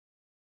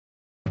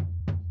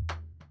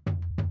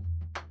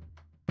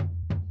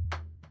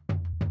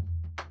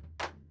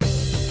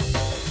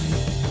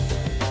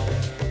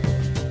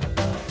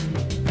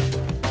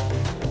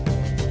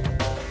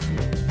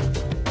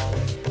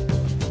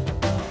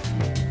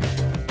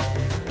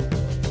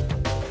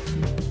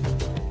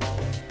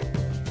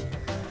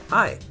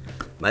Hi,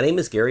 my name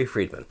is Gary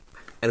Friedman,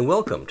 and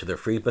welcome to the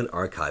Friedman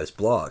Archives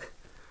blog.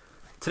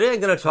 Today I'm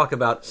going to talk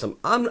about some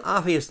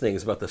unobvious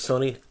things about the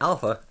Sony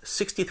Alpha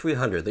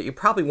 6300 that you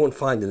probably won't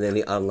find in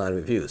any online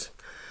reviews.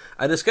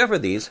 I discovered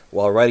these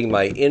while writing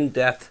my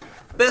in-depth,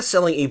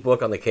 best-selling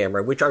ebook on the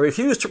camera, which I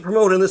refuse to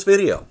promote in this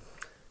video.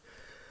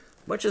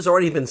 Much has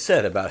already been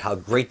said about how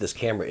great this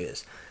camera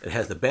is. It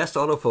has the best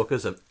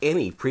autofocus of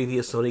any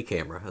previous Sony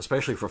camera,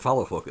 especially for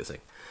follow focusing.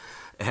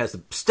 It has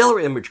the stellar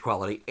image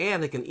quality,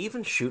 and it can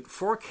even shoot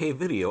 4K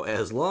video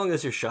as long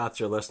as your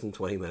shots are less than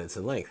 20 minutes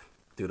in length,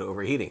 due to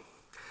overheating.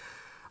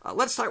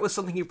 Let's start with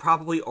something you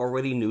probably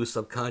already knew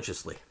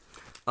subconsciously.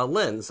 A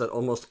lens that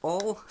almost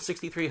all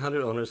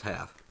 6300 owners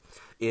have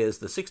is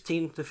the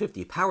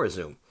 16-50 power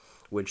zoom,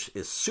 which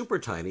is super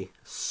tiny,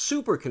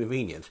 super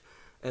convenient,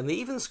 and they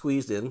even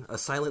squeezed in a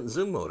silent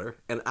zoom motor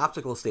and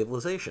optical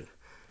stabilization.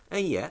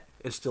 And yet,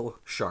 it's still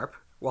sharp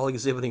while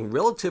exhibiting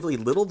relatively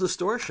little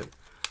distortion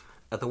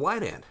at the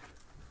wide end.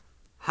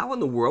 How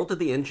in the world did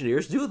the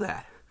engineers do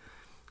that?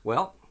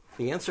 Well,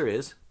 the answer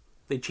is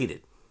they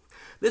cheated.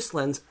 This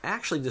lens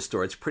actually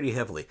distorts pretty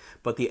heavily,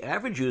 but the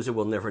average user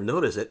will never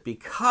notice it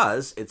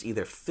because it's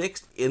either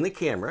fixed in the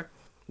camera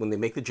when they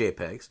make the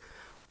JPEGs,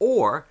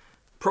 or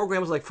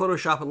programs like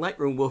Photoshop and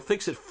Lightroom will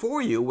fix it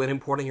for you when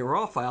importing a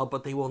RAW file,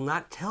 but they will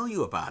not tell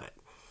you about it.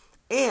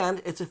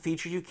 And it's a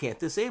feature you can't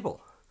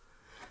disable.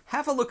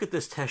 Have a look at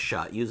this test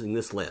shot using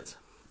this lens.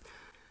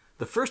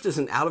 The first is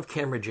an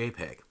out-of-camera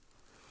JPEG,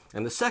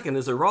 and the second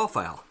is a RAW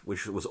file,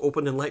 which was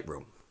opened in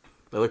Lightroom.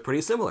 They look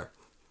pretty similar.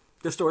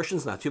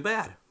 Distortion's not too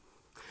bad.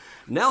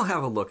 Now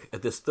have a look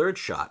at this third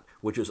shot,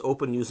 which is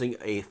opened using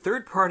a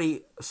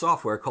third-party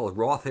software called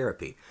Raw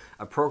Therapy,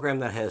 a program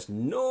that has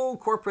no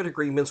corporate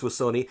agreements with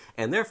Sony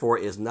and therefore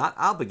is not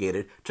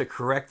obligated to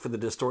correct for the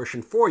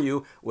distortion for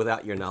you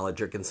without your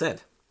knowledge or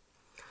consent.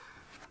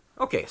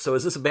 Okay, so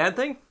is this a bad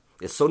thing?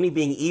 Is Sony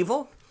being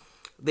evil?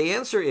 The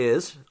answer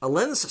is, a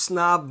lens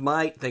snob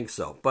might think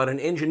so, but an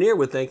engineer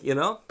would think,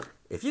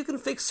 if you can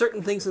fix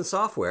certain things in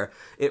software,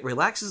 it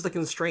relaxes the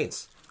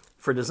constraints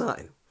for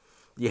design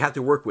you have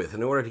to work with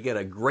in order to get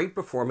a great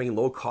performing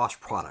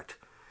low-cost product.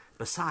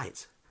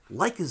 Besides,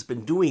 Leica's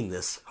been doing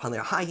this on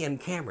their high-end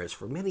cameras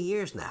for many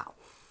years now,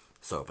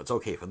 so if it's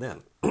okay for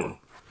them.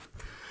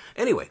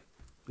 Anyway,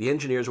 the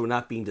engineers were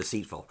not being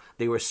deceitful.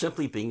 They were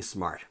simply being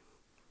smart.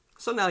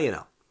 So now you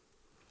know.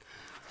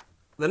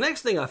 The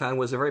next thing I found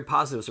was a very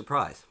positive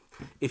surprise.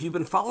 If you've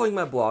been following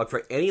my blog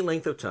for any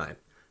length of time,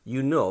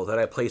 you know that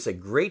I place a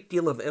great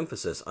deal of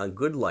emphasis on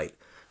good light,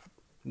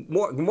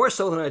 more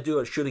so than I do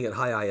at shooting at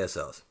high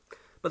ISOs.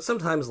 But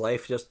sometimes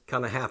life just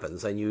kind of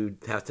happens and you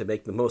have to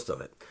make the most of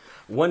it.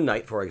 One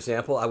night, for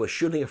example, I was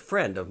shooting a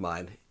friend of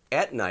mine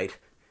at night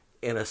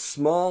in a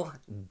small,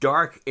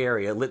 dark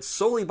area lit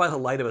solely by the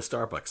light of a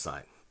Starbucks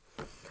sign.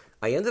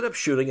 I ended up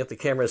shooting at the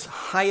camera's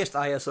highest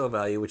ISO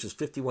value, which is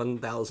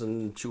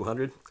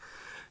 51,200.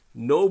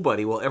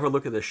 Nobody will ever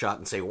look at this shot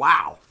and say,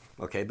 wow,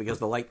 okay, because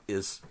the light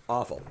is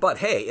awful. But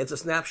hey, it's a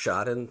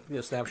snapshot, and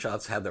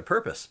snapshots have their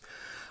purpose.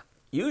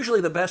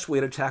 Usually the best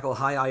way to tackle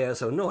high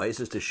ISO noise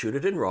is to shoot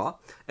it in RAW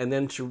and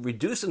then to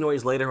reduce the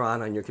noise later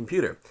on your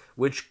computer,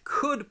 which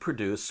could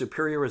produce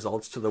superior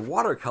results to the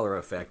watercolor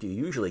effect you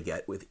usually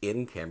get with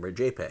in-camera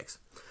JPEGs.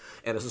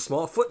 And as a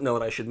small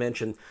footnote, I should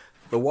mention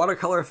the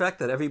watercolor effect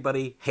that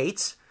everybody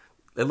hates.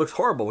 It looks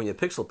horrible when you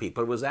pixel peep,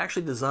 but it was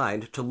actually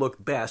designed to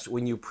look best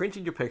when you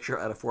printed your picture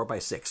at a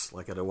 4x6,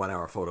 like at a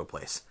 1-hour photo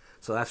place.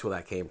 So that's where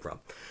that came from.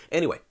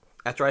 Anyway,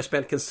 after I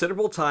spent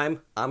considerable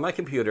time on my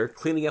computer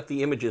cleaning up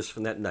the images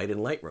from that night in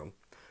Lightroom,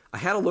 I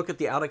had a look at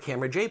the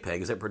out-of-camera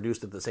JPEGs it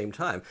produced at the same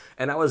time,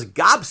 and I was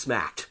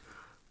gobsmacked.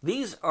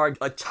 These are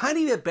a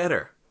tiny bit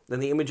better than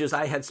the images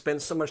I had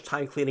spent so much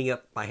time cleaning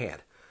up by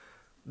hand.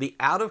 The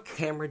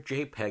out-of-camera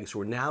JPEGs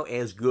were now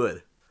as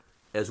good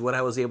as what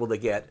I was able to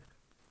get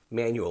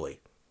manually.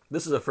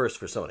 This is a first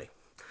for Sony.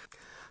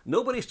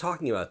 Nobody's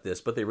talking about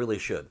this, but they really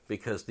should,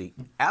 because the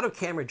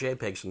out-of-camera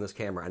JPEGs from this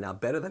camera are now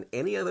better than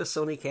any other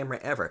Sony camera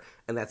ever,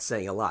 and that's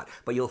saying a lot.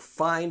 But you'll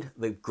find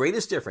the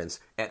greatest difference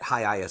at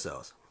high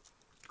ISOs.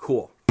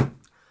 Cool.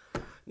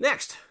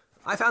 Next,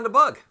 I found a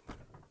bug.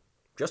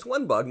 Just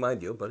one bug,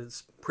 mind you, but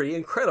it's pretty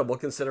incredible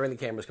considering the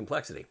camera's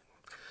complexity.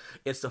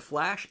 It's the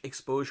flash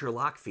exposure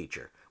lock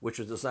feature, which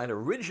was designed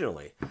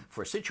originally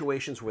for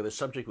situations where the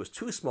subject was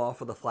too small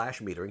for the flash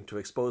metering to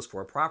expose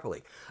for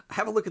properly.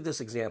 Have a look at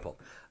this example.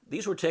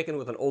 These were taken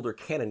with an older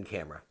Canon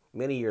camera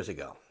many years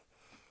ago.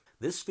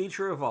 This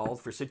feature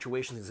evolved for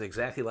situations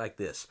exactly like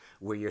this,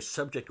 where your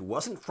subject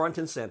wasn't front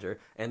and center,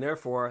 and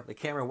therefore the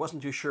camera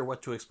wasn't too sure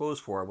what to expose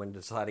for when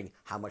deciding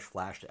how much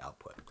flash to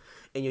output.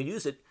 And you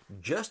use it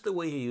just the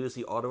way you use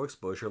the auto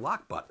exposure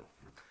lock button.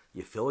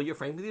 You fill your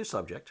frame with your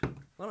subject.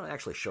 Why don't I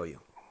actually show you?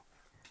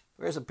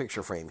 There's a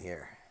picture frame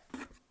here.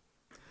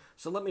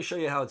 So let me show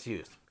you how it's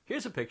used.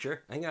 Here's a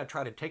picture. I'm going to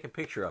try to take a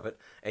picture of it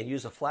and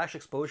use a flash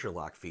exposure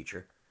lock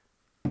feature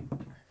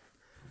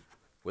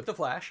with the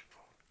flash.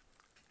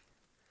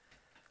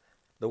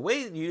 The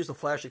way you use the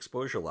flash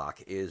exposure lock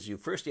is you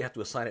have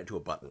to assign it to a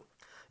button.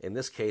 In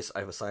this case,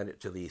 I've assigned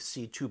it to the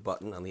C2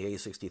 button on the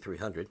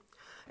A6300.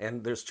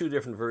 And there's two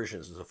different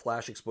versions. There's a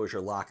flash exposure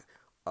lock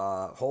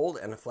hold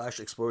and a flash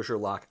exposure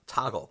lock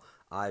toggle.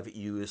 I've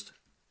used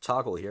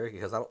toggle here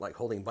because I don't like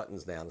holding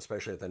buttons down,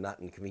 especially if they're not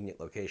in convenient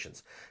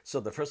locations. So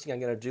the first thing I'm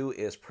going to do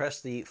is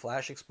press the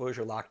flash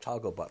exposure lock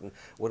toggle button.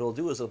 What it'll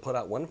do is it'll put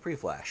out one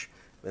pre-flash.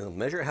 It'll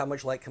measure how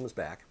much light comes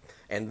back,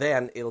 and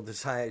then it'll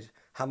decide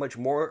how much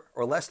more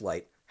or less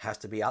light has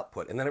to be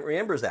output. And then it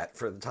remembers that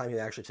for the time you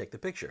actually take the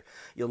picture.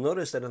 You'll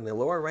notice that in the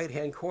lower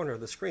right-hand corner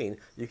of the screen,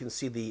 you can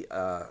see the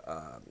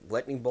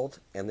lightning bolt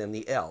and then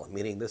the L,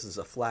 meaning this is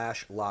a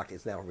flash locked.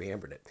 It's now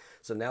remembered it.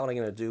 So now what I'm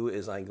going to do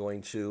is I'm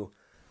going to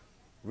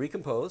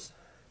recompose.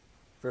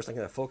 First I'm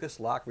going to focus,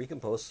 lock,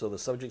 recompose, so the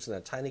subject's in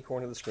that tiny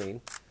corner of the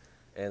screen,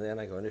 and then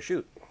I'm going to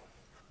shoot.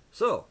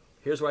 So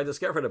here's what I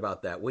discovered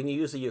about that. When you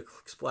use the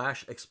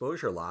flash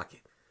exposure lock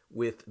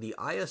with the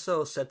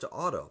ISO set to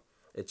auto,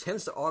 it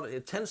tends to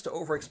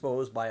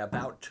overexpose by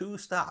about 2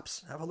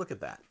 stops. Have a look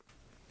at that.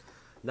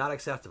 Not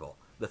acceptable.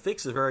 The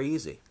fix is very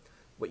easy.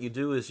 What you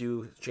do is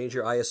you change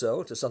your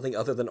ISO to something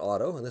other than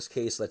auto. In this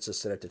case, let's just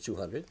set it to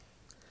 200.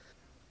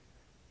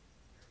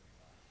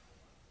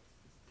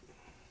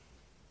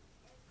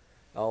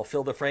 I'll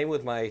fill the frame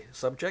with my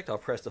subject. I'll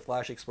press the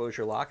flash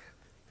exposure lock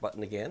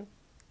button again.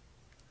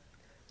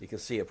 You can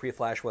see a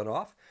pre-flash went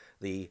off.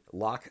 The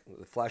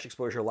flash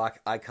exposure lock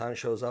icon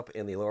shows up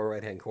in the lower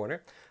right-hand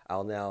corner.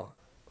 I'll now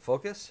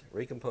focus,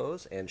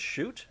 recompose, and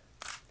shoot,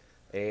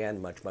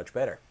 and much, much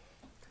better.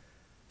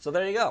 So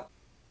there you go.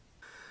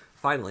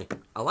 Finally,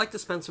 I like to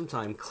spend some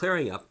time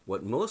clearing up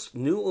what most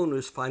new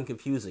owners find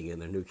confusing in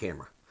their new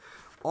camera.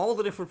 All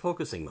the different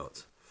focusing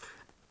modes,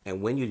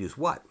 and when you use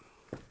what.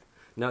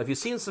 Now, if you've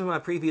seen some of my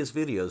previous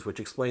videos which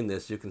explain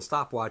this, you can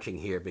stop watching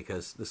here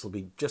because this will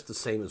be just the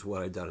same as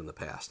what I've done in the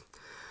past.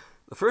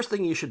 The first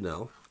thing you should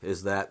know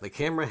is that the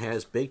camera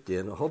has baked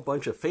in a whole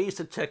bunch of phase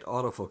detect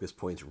autofocus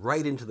points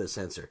right into the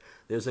sensor.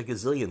 There's a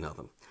gazillion of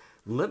them.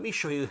 Let me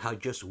show you how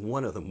just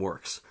one of them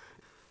works.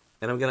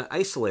 And I'm going to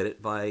isolate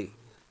it by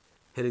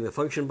hitting the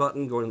function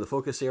button, going to the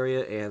focus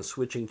area, and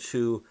switching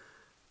to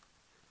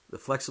the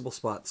flexible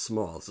spot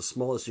small. It's the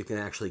smallest you can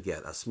actually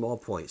get, a small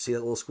point. See that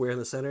little square in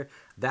the center?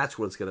 That's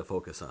what it's going to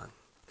focus on.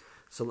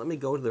 So let me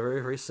go to the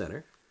very, very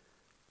center.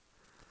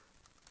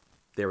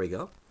 There we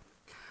go.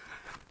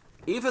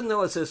 Even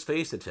though it says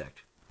phase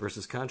detect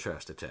versus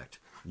contrast detect,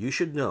 you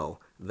should know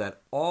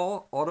that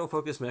all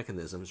autofocus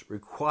mechanisms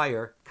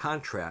require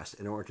contrast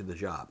in order to do the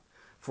job.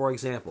 For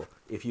example,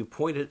 if you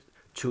point it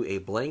to a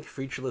blank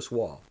featureless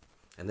wall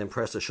and then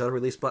press the shutter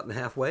release button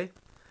halfway,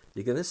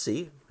 you're going to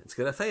see it's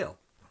going to fail.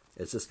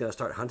 It's just going to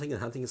start hunting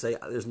and hunting and say,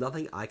 there's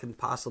nothing I can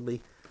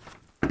possibly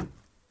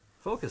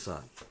focus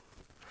on.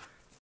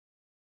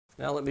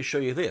 Now let me show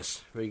you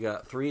this. We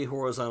got 3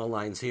 horizontal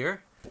lines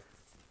here.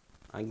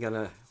 I'm going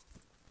to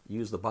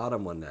use the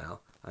bottom one now.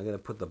 I'm going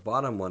to put the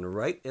bottom one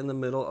right in the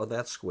middle of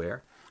that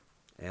square,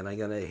 and I'm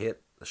going to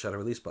hit the shutter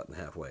release button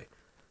halfway.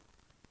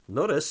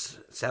 Notice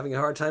it's having a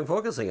hard time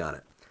focusing on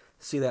it.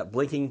 See that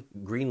blinking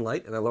green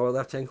light in the lower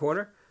left-hand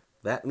corner?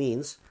 That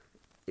means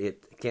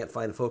it can't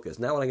find focus.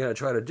 Now what I'm going to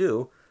try to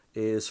do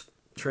is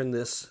turn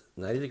this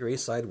 90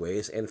 degrees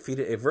sideways and feed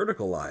it a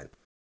vertical line.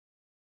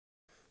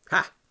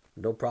 Ha!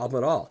 No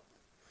problem at all.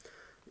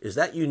 Is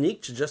that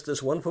unique to just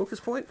this one focus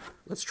point?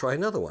 Let's try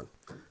another one.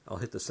 I'll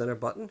hit the center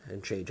button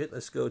and change it.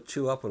 Let's go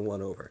 2 up and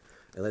 1 over.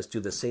 And let's do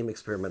the same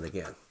experiment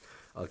again.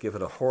 I'll give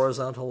it a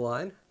horizontal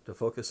line to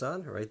focus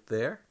on right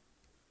there.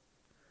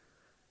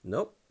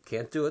 Nope,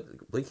 can't do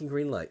it. Blinking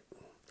green light.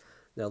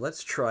 Now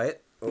let's try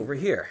it over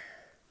here.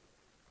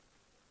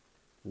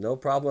 No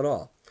problem at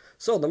all.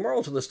 So the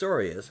moral to the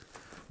story is,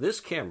 this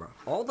camera,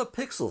 all the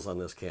pixels on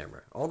this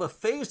camera, all the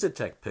phase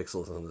detect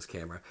pixels on this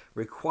camera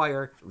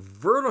require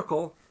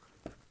vertical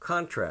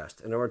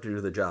contrast in order to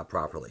do the job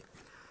properly.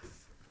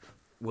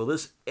 Will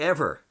this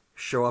ever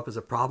show up as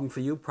a problem for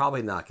you?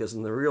 Probably not, because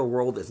in the real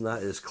world it's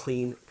not as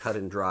clean, cut,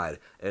 and dried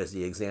as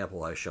the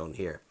example I've shown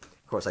here.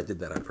 Of course, I did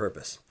that on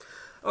purpose.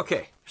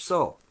 Okay,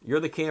 so you're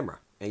the camera,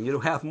 and you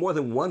don't have more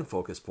than one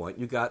focus point.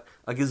 You got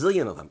a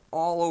gazillion of them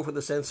all over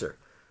the sensor.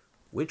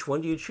 Which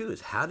one do you choose?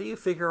 How do you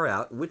figure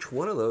out which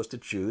one of those to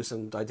choose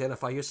and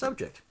identify your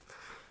subject?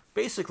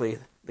 Basically,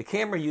 the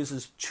camera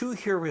uses 2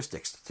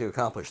 heuristics to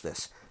accomplish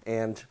this.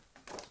 And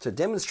to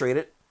demonstrate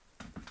it,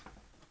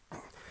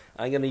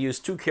 I'm going to use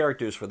 2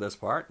 characters for this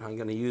part. I'm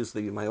going to use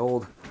my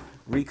old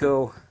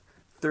Ricoh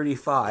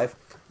 35.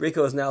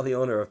 Ricoh is now the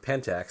owner of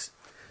Pentax,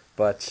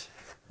 but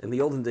in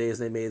the olden days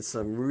they made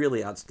some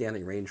really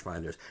outstanding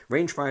rangefinders.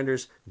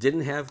 Rangefinders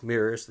didn't have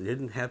mirrors, they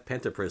didn't have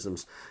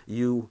pentaprisms.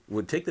 You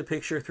would take the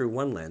picture through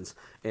one lens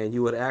and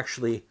you would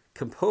actually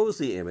compose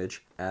the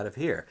image out of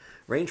here.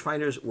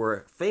 Rangefinders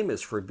were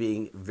famous for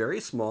being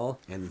very small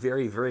and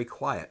very, very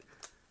quiet.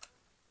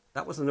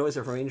 That was the noise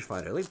of a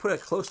rangefinder. Let me put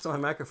it close to my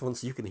microphone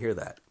so you can hear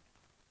that.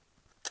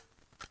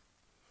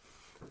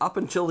 Up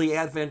until the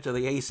advent of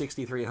the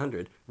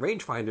A6300,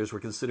 rangefinders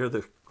were considered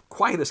the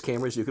quietest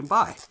cameras you can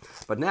buy.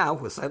 But now,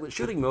 with silent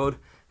shooting mode,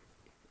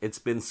 it's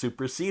been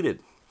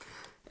superseded.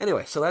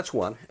 Anyway, so that's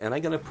one, and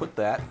I'm going to put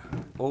that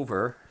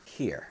over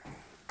here.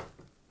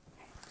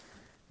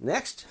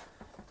 Next,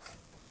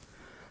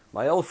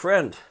 my old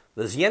friend,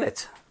 the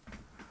Zenit.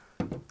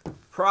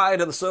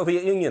 Pride of the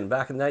Soviet Union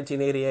back in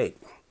 1988.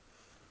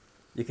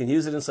 You can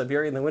use it in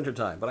Siberia in the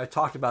wintertime, but I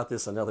talked about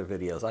this in other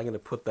videos. I'm going to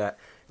put that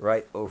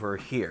right over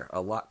here, a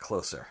lot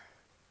closer.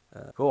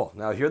 Cool.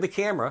 Now, if you're the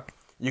camera,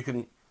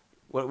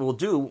 what it will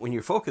do when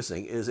you're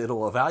focusing is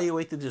it'll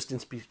evaluate the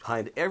distance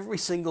behind every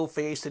single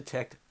phase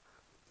detect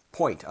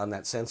point on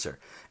that sensor,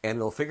 and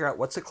it'll figure out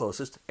what's the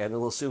closest, and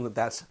it'll assume that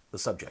that's the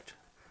subject.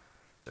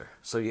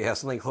 So you have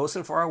something close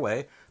and far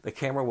away, the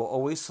camera will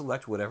always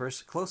select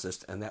whatever's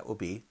closest, and that will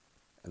be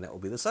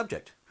the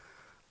subject.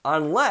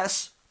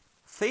 Unless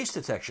face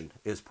detection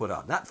is put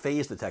on. Not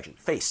phase detection,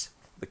 face.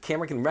 The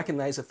camera can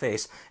recognize a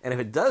face, and if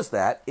it does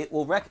that,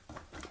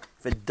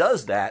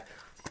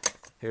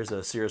 here's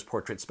a Sears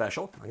Portrait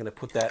Special. I'm going to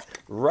put that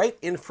right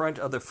in front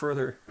of the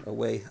further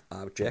away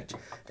object,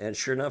 and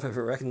sure enough, if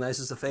it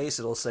recognizes the face,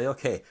 it'll say,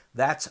 okay,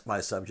 that's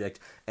my subject,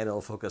 and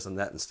it'll focus on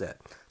that instead.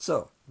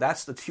 So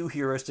that's the two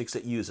heuristics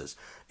it uses.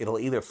 It'll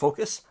either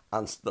focus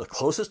on the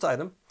closest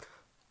item,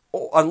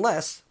 or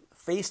unless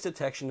face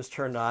detection is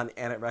turned on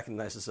and it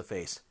recognizes the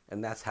face,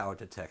 and that's how it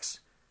detects.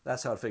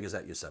 That's how it figures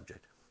out your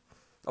subject.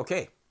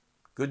 Okay,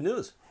 good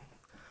news.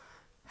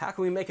 How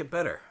can we make it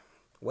better?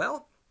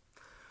 Well,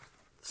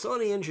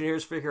 Sony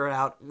engineers figure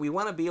out we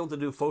want to be able to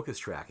do focus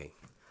tracking,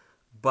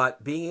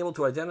 but being able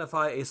to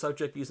identify a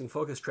subject using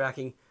focus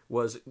tracking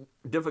was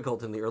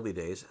difficult in the early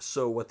days,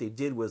 so what they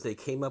did was they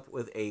came up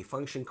with a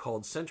function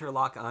called Center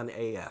Lock on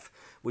AF,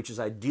 which is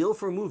ideal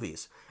for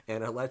movies,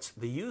 and it lets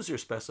the user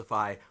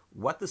specify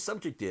what the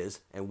subject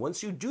is, and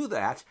once you do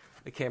that,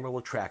 the camera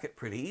will track it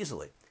pretty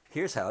easily.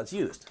 Here's how it's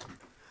used.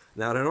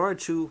 Now, in order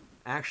to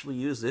actually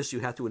use this, you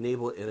have to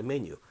enable it in a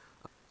menu.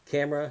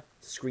 Camera,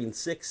 screen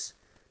 6,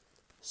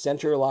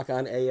 Center Lock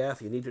on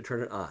AF, you need to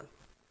turn it on.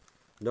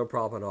 No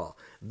problem at all.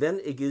 Then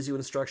it gives you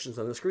instructions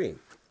on the screen.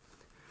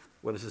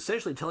 What it's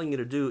essentially telling you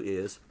to do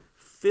is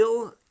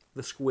fill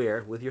the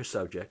square with your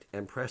subject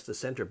and press the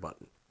center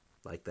button,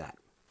 like that.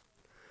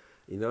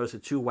 You notice the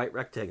two white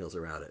rectangles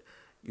around it.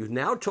 You've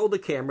now told the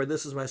camera,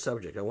 this is my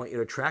subject. I want you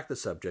to track the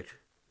subject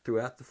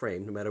throughout the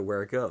frame, no matter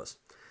where it goes.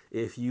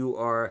 If you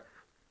are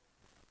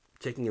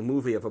taking a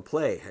movie of a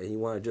play and you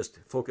want to just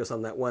focus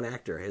on that one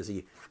actor as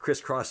he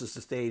crisscrosses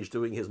the stage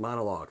doing his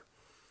monologue,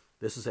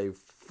 this is a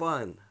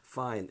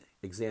fine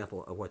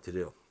example of what to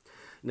do.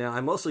 Now,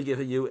 I'm also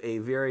giving you a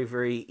very,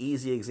 very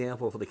easy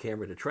example for the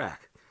camera to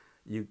track.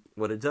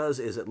 What it does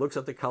is it looks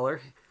at the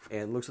color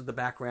and looks at the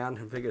background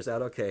and figures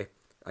out, okay,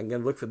 I'm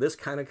going to look for this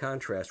kind of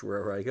contrast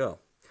wherever I go.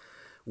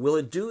 Will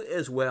it do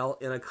as well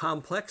in a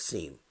complex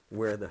scene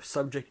where the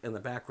subject and the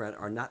background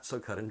are not so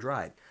cut and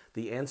dried?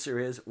 The answer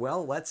is,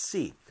 well, let's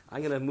see.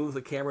 I'm going to move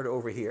the camera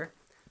over here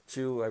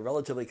to a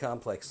relatively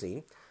complex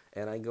scene,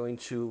 and I'm going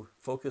to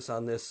focus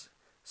on this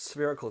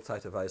spherical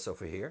type device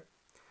over here.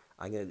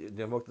 I'm going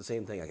to invoke the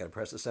same thing. I'm going to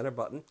press the center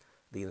button.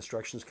 The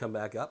instructions come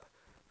back up.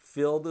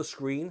 Fill the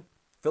screen,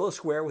 fill a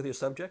square with your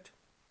subject,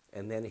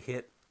 and then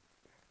hit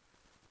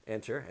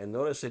enter. And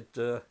notice it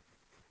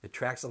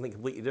tracks something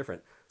completely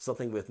different.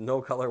 Something with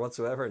no color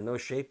whatsoever, no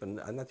shape, and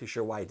I'm not too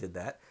sure why it did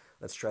that.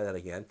 Let's try that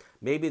again.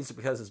 Maybe it's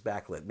because it's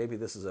backlit. Maybe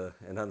this is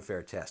an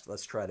unfair test.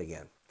 Let's try it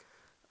again.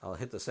 I'll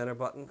hit the center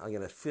button. I'm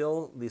going to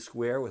fill the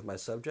square with my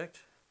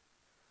subject,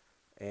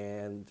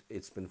 and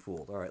it's been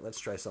fooled. All right, let's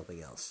try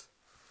something else.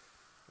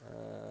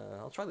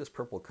 I'll try this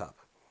purple cup.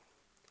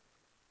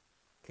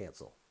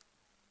 Cancel.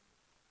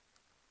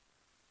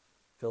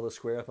 Fill the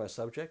square with my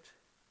subject.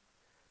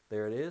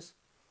 There it is.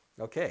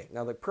 Okay,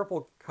 now the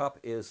purple cup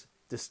is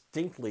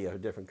distinctly a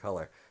different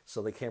color,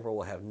 so the camera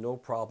will have no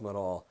problem at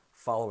all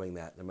following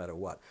that no matter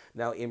what.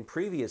 Now, in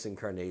previous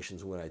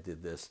incarnations when I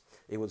did this,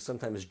 it would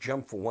sometimes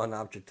jump from one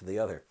object to the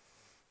other,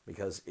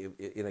 because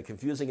in a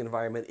confusing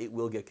environment, it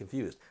will get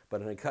confused.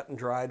 But in a cut and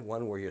dried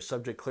one where your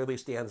subject clearly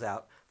stands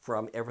out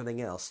from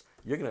everything else,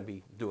 you're going to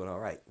be doing all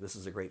right. This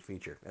is a great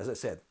feature. As I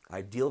said,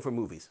 ideal for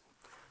movies.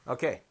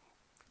 Okay,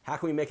 how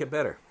can we make it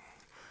better?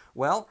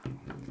 Well,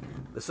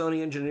 the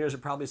Sony engineers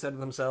have probably said to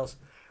themselves,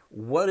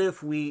 what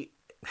if we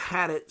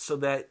had it so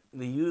that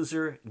the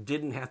user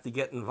didn't have to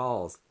get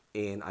involved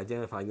in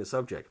identifying the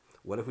subject?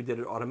 What if we did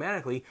it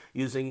automatically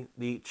using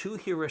the two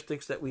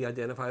heuristics that we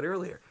identified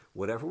earlier?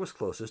 Whatever was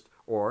closest,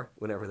 or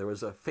whenever there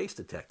was a face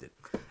detected.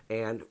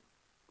 And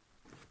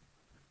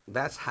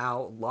that's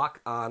how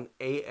Lock on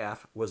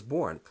AF was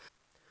born.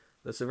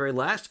 That's the very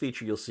last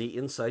feature you'll see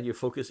inside your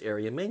focus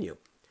area menu.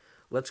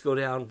 Let's go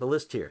down the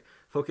list here.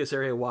 Focus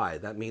area Y,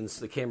 that means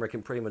the camera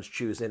can pretty much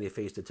choose any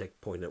face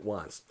detect point it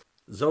wants.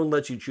 Zone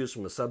lets you choose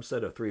from a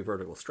subset of 3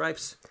 vertical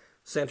stripes.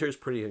 Center is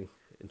pretty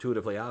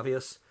intuitively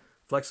obvious.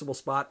 Flexible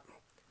spot,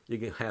 you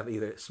can have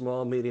either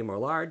small, medium, or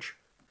large.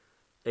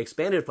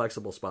 Expanded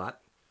flexible spot.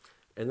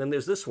 And then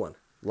there's this one,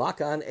 Lock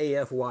on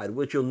AF wide,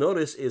 which you'll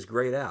notice is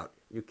grayed out.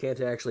 You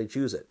can't actually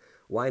choose it.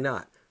 Why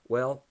not?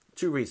 Well,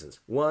 2 reasons.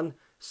 One,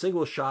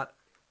 single shot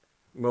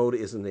mode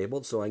is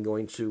enabled, so I'm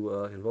going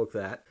to invoke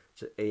that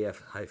to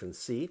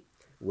AF-C,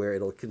 where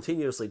it'll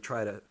continuously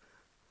try to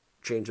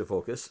change of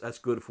focus. That's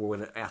good for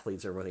when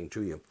athletes are running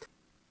to you.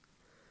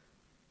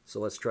 So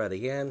let's try it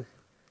again.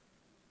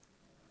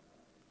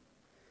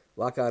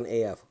 Lock on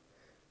AF.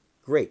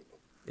 Great.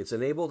 It's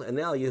enabled, and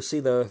now you see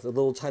the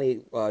little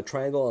tiny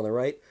triangle on the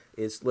right.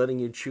 It's letting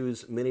you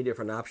choose many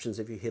different options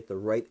if you hit the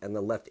right and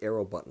the left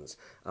arrow buttons.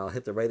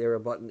 Hit the right arrow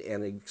button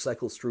and it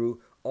cycles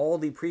through all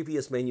the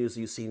previous menus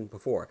you've seen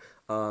before.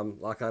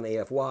 Lock on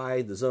AF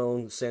wide, the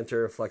zone,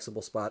 center,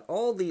 flexible spot,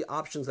 all the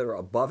options that are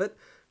above it,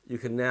 you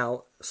can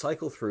now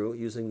cycle through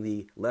using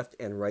the left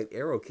and right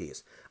arrow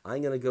keys.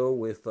 I'm going to go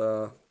with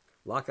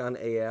lock on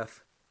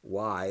AF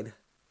wide.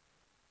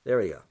 There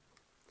we go.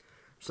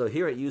 So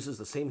here it uses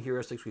the same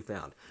heuristics we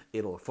found.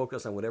 It'll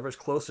focus on whatever's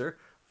closer,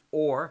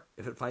 or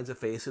if it finds a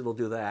face, it'll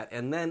do that,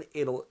 and then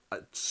it'll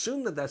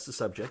assume that that's the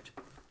subject,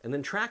 and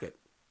then track it.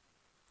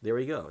 There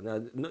we go.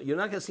 Now, you're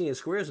not going to see any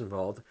squares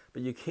involved,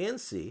 but you can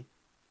see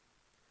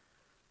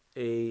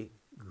a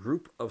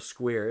group of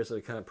squares that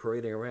are kind of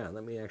parading around.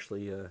 Let me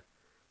actually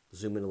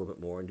zoom in a little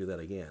bit more and do that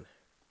again.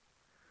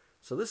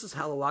 So this is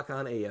how the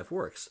lock-on AF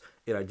works.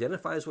 It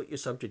identifies what your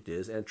subject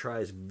is and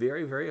tries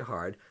very, very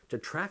hard to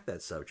track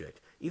that subject.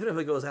 Even if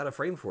it goes out of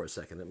frame for a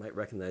second, it might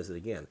recognize it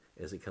again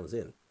as it comes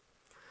in.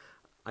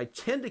 I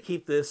tend to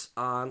keep this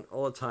on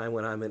all the time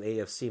when I'm in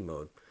AFC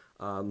mode,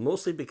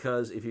 mostly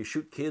because if you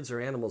shoot kids or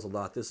animals a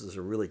lot, this is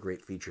a really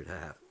great feature to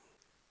have.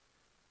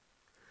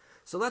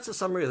 So that's a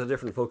summary of the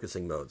different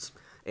focusing modes,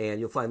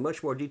 and you'll find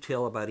much more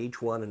detail about each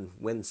one and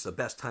when's the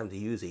best time to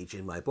use each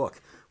in my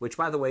book, which,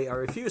 by the way, I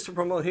refuse to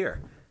promote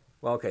here.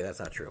 Well, okay, that's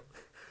not true.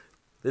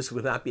 This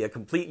would not be a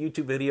complete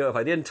YouTube video if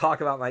I didn't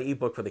talk about my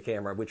ebook for the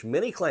camera, which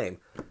many claim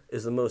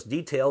is the most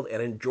detailed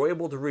and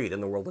enjoyable to read in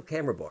the world of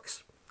camera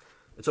books.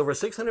 It's over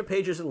 600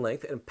 pages in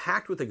length and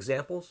packed with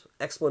examples,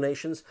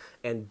 explanations,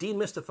 and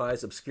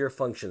demystifies obscure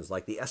functions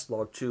like the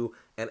S-Log2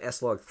 and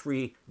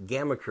S-Log3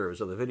 gamma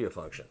curves of the video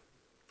function.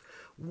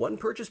 One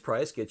purchase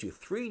price gets you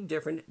 3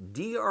 different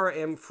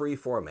DRM-free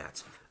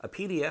formats: a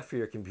PDF for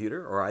your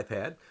computer or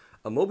iPad,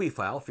 a MOBI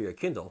file for your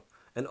Kindle,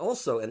 and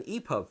also an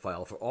EPUB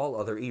file for all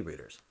other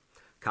e-readers.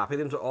 Copy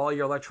them to all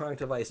your electronic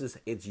devices.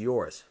 It's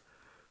yours.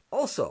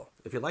 Also,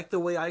 if you like the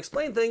way I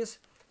explain things,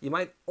 you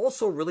might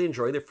also really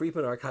enjoy the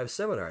Friedman Archive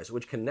seminars,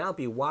 which can now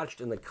be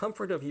watched in the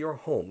comfort of your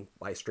home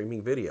by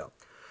streaming video.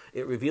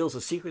 It reveals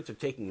the secrets of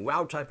taking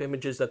WOW-type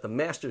images that the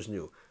masters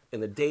knew in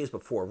the days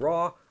before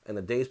RAW and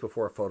the days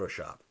before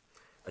Photoshop.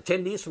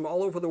 Attendees from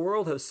all over the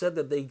world have said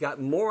that they got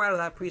more out of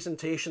that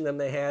presentation than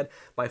they had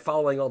by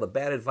following all the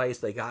bad advice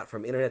they got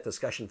from internet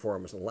discussion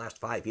forums in the last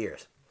 5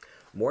 years.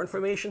 More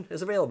information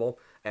is available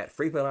at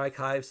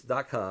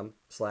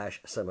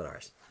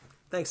friedmanarchives.com/seminars.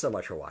 Thanks so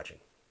much for watching.